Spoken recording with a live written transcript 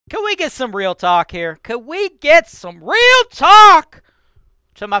Can we get some real talk here? Could we get some real talk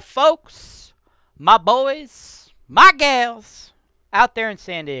to my folks, my boys, my gals out there in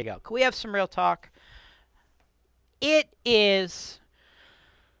San Diego? Can we have some real talk? It's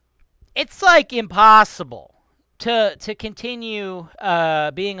like impossible to continue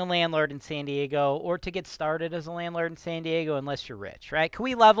being a landlord in San Diego or to get started as a landlord in San Diego unless you're rich, right? Can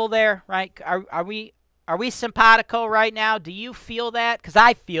we level there, right? Are we simpatico right now? Do you feel that? Because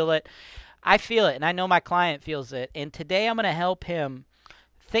I feel it. I feel it, and I know my client feels it. And today I'm going to help him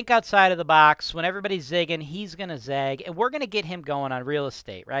think outside of the box. When everybody's zigging, he's going to zag, and we're going to get him going on real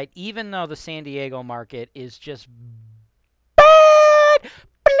estate, right? Even though the San Diego market is just bad,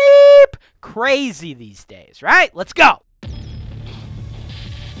 bleep, crazy these days, right? Let's go.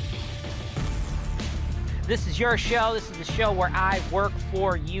 This is your show. This is the show where I work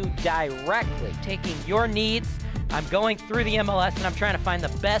for you directly, taking your needs. I'm going through the MLS, and I'm trying to find the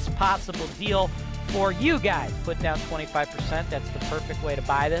best possible deal for you guys. Put down 25%. That's the perfect way to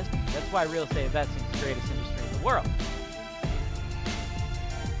buy this. That's why real estate investing is the greatest industry in the world.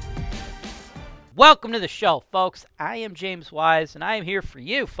 Welcome to the show, folks. I am James Wise, and I am here for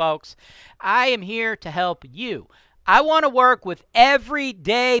you, folks. I am here to help you. I want to work with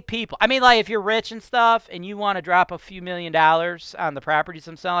everyday people. I mean, like, if you're rich and stuff and you want to drop a few $1 million on the properties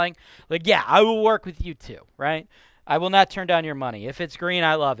I'm selling, like, yeah, I will work with you too, right? I will not turn down your money. If it's green,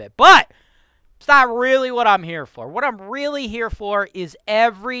 I love it. But it's not really what I'm here for. What I'm really here for is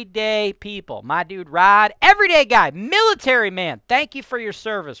everyday people. My dude Rod, everyday guy, military man. Thank you for your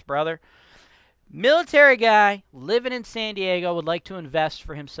service, brother. Military guy living in San Diego would like to invest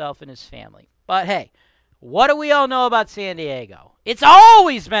for himself and his family. But hey, what do we all know about San Diego? It's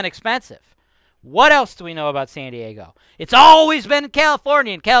always been expensive. What else do we know about San Diego? It's always been in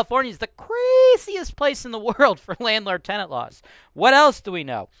California, and California is the craziest place in the world for landlord-tenant laws. What else do we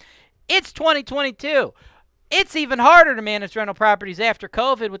know? It's 2022. It's even harder to manage rental properties after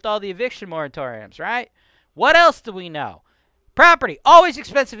COVID with all the eviction moratoriums, right? What else do we know? Property, always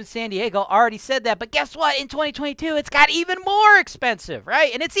expensive in San Diego. Already said that. But guess what? In 2022, it's got even more expensive,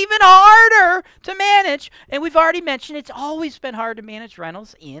 right? And it's even harder to manage. And we've already mentioned it's always been hard to manage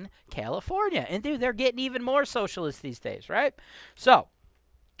rentals in California. And, dude, they're getting even more socialist these days, right? So,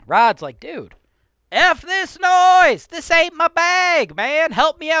 Rod's like, dude, F this noise. This ain't my bag, man.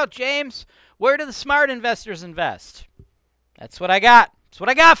 Help me out, James. Where do the smart investors invest? That's what I got. That's what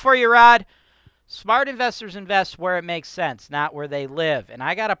I got for you, Rod. Smart investors invest where it makes sense, not where they live. And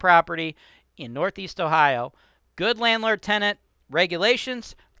I got a property in Northeast Ohio, good landlord-tenant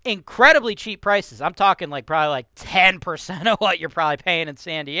regulations, incredibly cheap prices. I'm talking like probably like 10% of what you're probably paying in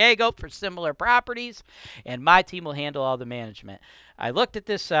San Diego for similar properties, and my team will handle all the management. I looked at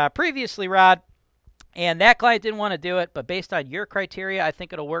this previously, Rod, and that client didn't want to do it, but based on your criteria, I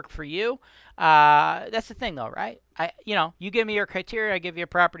think it'll work for you. That's the thing, though, right? You give me your criteria, I give you a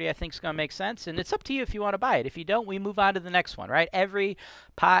property I think is going to make sense, and it's up to you if you want to buy it. If you don't, we move on to the next one, right? Every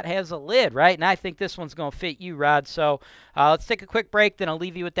pot has a lid, right? And I think this one's going to fit you, Rod. So let's take a quick break, then I'll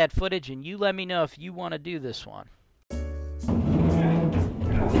leave you with that footage, and you let me know if you want to do this one.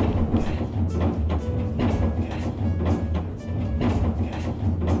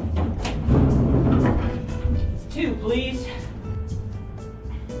 2, please.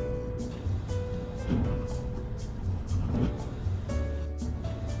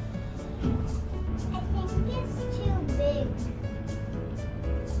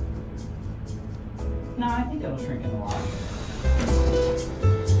 No, I think it'll shrink in the lot.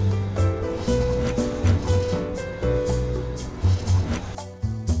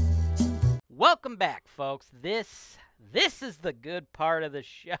 Welcome back, folks. This is the good part of the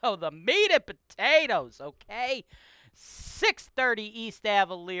show, the meat and potatoes, okay? 630 East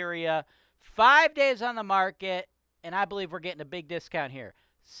Ave, Elyria, 5 days on the market, and I believe we're getting a big discount here,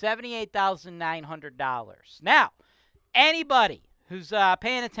 $78,900. Now, anybody who's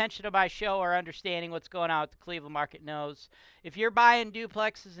paying attention to my show or understanding what's going on with the Cleveland market knows if you're buying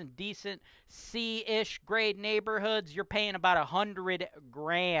duplexes in decent C-ish grade neighborhoods, you're paying about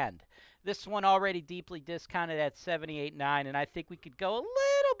 $100,000. This one already deeply discounted at $78,900, and I think we could go a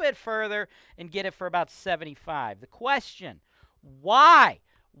little bit further and get it for about $75,000. The question, why?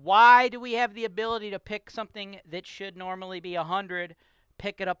 Why do we have the ability to pick something that should normally be $100,000,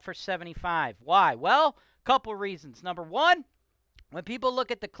 pick it up for $75,000? Why? Well, a couple reasons. Number one, when people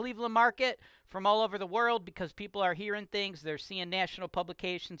look at the Cleveland market from all over the world, because people are hearing things, they're seeing national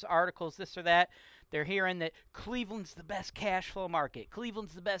publications, articles, this or that, they're hearing that Cleveland's the best cash flow market.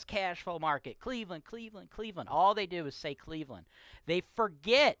 Cleveland's the best cash flow market. Cleveland, Cleveland, Cleveland. All they do is say Cleveland. They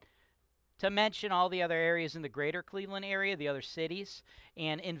forget to mention all the other areas in the greater Cleveland area, the other cities,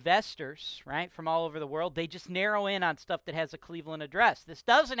 and investors, right, from all over the world, they just narrow in on stuff that has a Cleveland address. This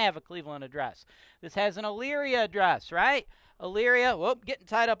doesn't have a Cleveland address. This has an Elyria address, right? Elyria, whoop, getting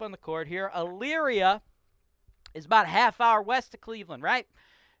tied up on the cord here. Elyria is about a half hour west of Cleveland, right?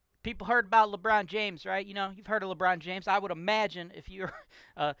 People heard about LeBron James, right? You know, you've heard of LeBron James. I would imagine if you're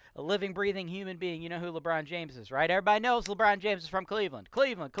a living, breathing human being, you know who LeBron James is, right? Everybody knows LeBron James is from Cleveland.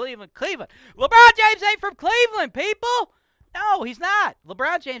 Cleveland, Cleveland, Cleveland. LeBron James ain't from Cleveland, people. No, he's not.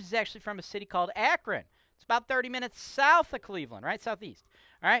 LeBron James is actually from a city called Akron. It's about 30 minutes south of Cleveland, right? Southeast.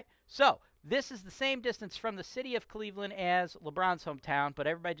 All right? So this is the same distance from the city of Cleveland as LeBron's hometown, but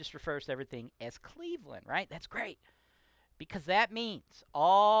everybody just refers to everything as Cleveland, right? That's great. Because that means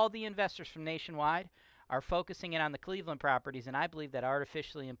all the investors from nationwide are focusing in on the Cleveland properties, and I believe that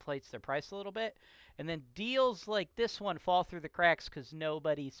artificially inflates their price a little bit. And then deals like this one fall through the cracks because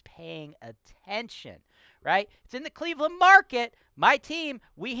nobody's paying attention, right? It's in the Cleveland market. My team,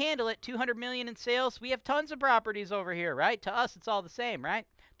 we handle it, $200 million in sales. We have tons of properties over here, right? To us, it's all the same, right?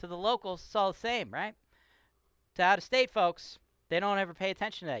 To the locals, it's all the same, right? To out-of-state folks, they don't ever pay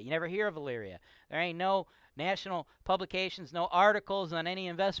attention to that. You never hear of Elyria. There ain't no national publications, no articles on any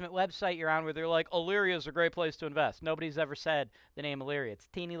investment website you're on where they're like, Elyria is a great place to invest. Nobody's ever said the name Elyria. It's a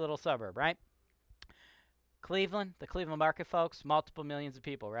teeny little suburb, right? Cleveland, the Cleveland market, folks, multiple millions of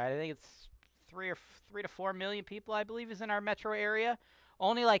people, right? I think it's 3 to 4 million people, I believe, is in our metro area.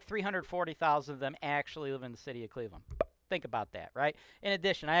 Only like 340,000 of them actually live in the city of Cleveland. Think about that, right? In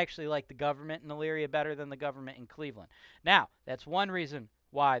addition, I actually like the government in Elyria better than the government in Cleveland. Now, that's one reason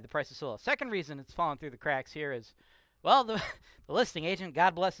why the price is so low. Second reason it's fallen through the cracks here is, well, the listing agent,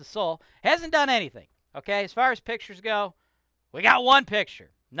 God bless his soul, hasn't done anything, okay? As far as pictures go, we got one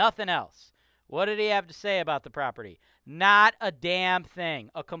picture, nothing else. What did he have to say about the property? Not a damn thing.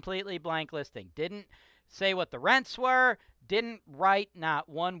 A completely blank listing. Didn't say what the rents were, didn't write not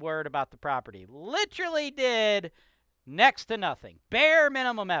one word about the property. Literally did next to nothing. Bare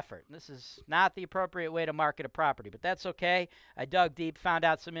minimum effort. This is not the appropriate way to market a property, but that's okay. I dug deep, found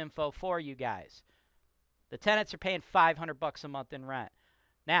out some info for you guys. The tenants are paying $500 a month in rent.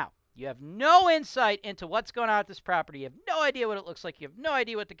 Now, you have no insight into what's going on with this property. You have no idea what it looks like. You have no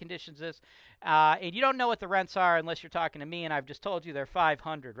idea what the conditions is. And you don't know what the rents are unless you're talking to me, and I've just told you they're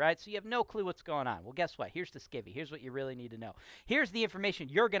 $500, right? So you have no clue what's going on. Well, guess what? Here's the skivvy. Here's what you really need to know. Here's the information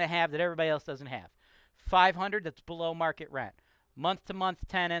you're going to have that everybody else doesn't have. $500, that's below market rent. Month-to-month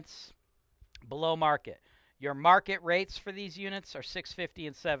tenants, below market. Your market rates for these units are $650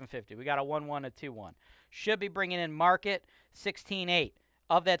 and $750. We got a 1-1, a 2-1. Should be bringing in market $16.8.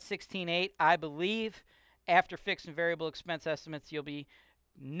 Of that $16.8, I believe, after fixed and variable expense estimates, you'll be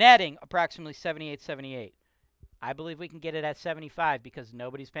netting approximately $78.78. I believe we can get it at $75 because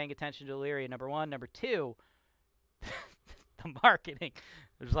nobody's paying attention to Elyria, number one. Number two, the marketing,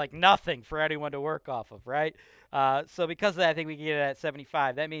 there's like nothing for anyone to work off of, right? So because of that, I think we can get it at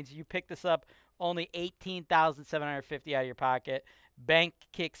 $75. That means you pick this up only $18,750 out of your pocket. Bank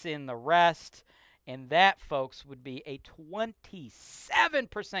kicks in the rest. And that, folks, would be a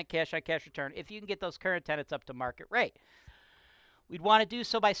 27% cash-on-cash return if you can get those current tenants up to market rate. We'd want to do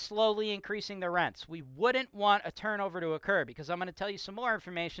so by slowly increasing the rents. We wouldn't want a turnover to occur because I'm going to tell you some more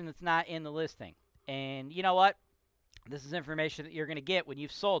information that's not in the listing. And you know what? This is information that you're going to get when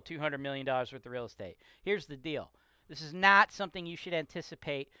you've sold $200 million worth of real estate. Here's the deal. This is not something you should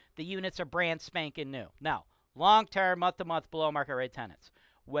anticipate. The units are brand spanking new. No, long-term, month-to-month, below-market rate tenants.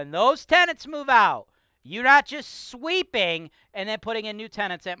 When those tenants move out, you're not just sweeping and then putting in new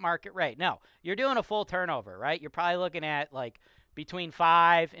tenants at market rate. No, you're doing a full turnover, right? You're probably looking at like between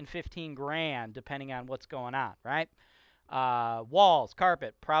 $5 and $15 grand, depending on what's going on, right? Walls,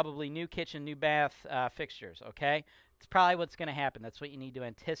 carpet, probably new kitchen, new bath fixtures, okay? It's probably what's going to happen. That's what you need to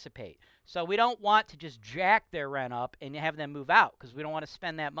anticipate. So we don't want to just jack their rent up and have them move out because we don't want to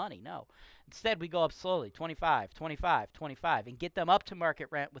spend that money. No. Instead, we go up slowly, 25, 25, 25, and get them up to market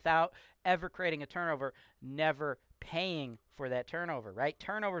rent without ever creating a turnover, never paying for that turnover, right?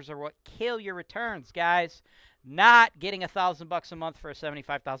 Turnovers are what kill your returns, guys, not getting $1,000 a month for a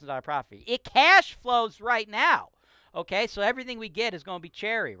 $75,000 profit. It cash flows right now, okay? So everything we get is going to be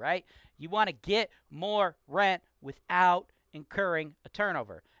cherry, right? You want to get more rent without incurring a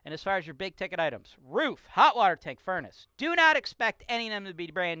turnover. And as far as your big ticket items, roof, hot water tank, furnace, do not expect any of them to be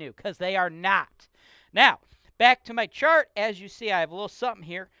brand new because they are not. Now, back to my chart. As you see, I have a little something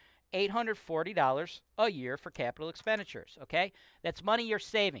here, $840 a year for capital expenditures, okay? That's money you're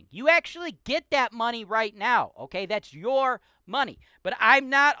saving. You actually get that money right now, okay? That's your money. But I'm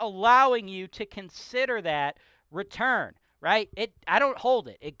not allowing you to consider that return. right? I don't hold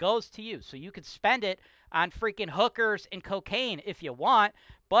it. It goes to you. So you could spend it on freaking hookers and cocaine if you want.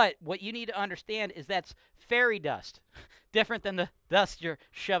 But what you need to understand is that's fairy dust, different than the dust you're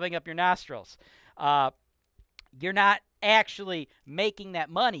shoving up your nostrils. You're not actually making that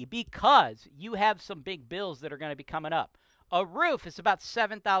money because you have some big bills that are going to be coming up. A roof is about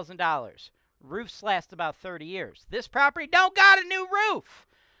 $7,000. Roofs last about 30 years. This property don't got a new roof.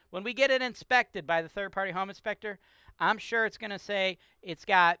 When we get it inspected by the third-party home inspector, I'm sure it's going to say it's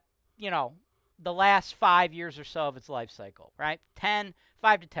got, the last 5 years or so of its life cycle, right? 5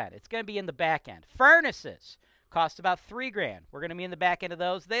 to 10. It's going to be in the back end. Furnaces cost about $3,000. We're going to be in the back end of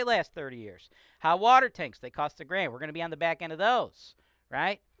those. They last 30 years. Hot water tanks, they cost $1,000. We're going to be on the back end of those,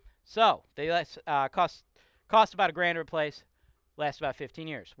 right? So they cost about $1,000 to replace, last about 15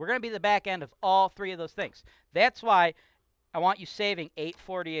 years. We're going to be the back end of all three of those things. That's why I want you saving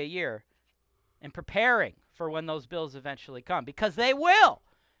 $840 a year and preparing for when those bills eventually come, because they will.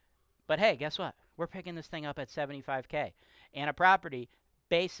 But hey, guess what? We're picking this thing up at $75K, and a property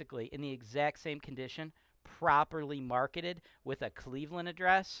basically in the exact same condition, properly marketed with a Cleveland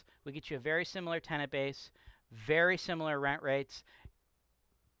address. We get you a very similar tenant base, very similar rent rates,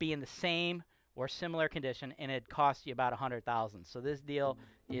 be in the same or similar condition, and it costs you about $100,000. So this deal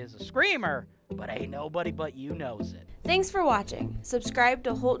is a screamer, but ain't nobody but you knows it. Thanks for watching. Subscribe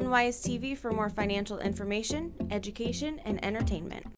to HoltonWise TV for more financial information, education, and entertainment.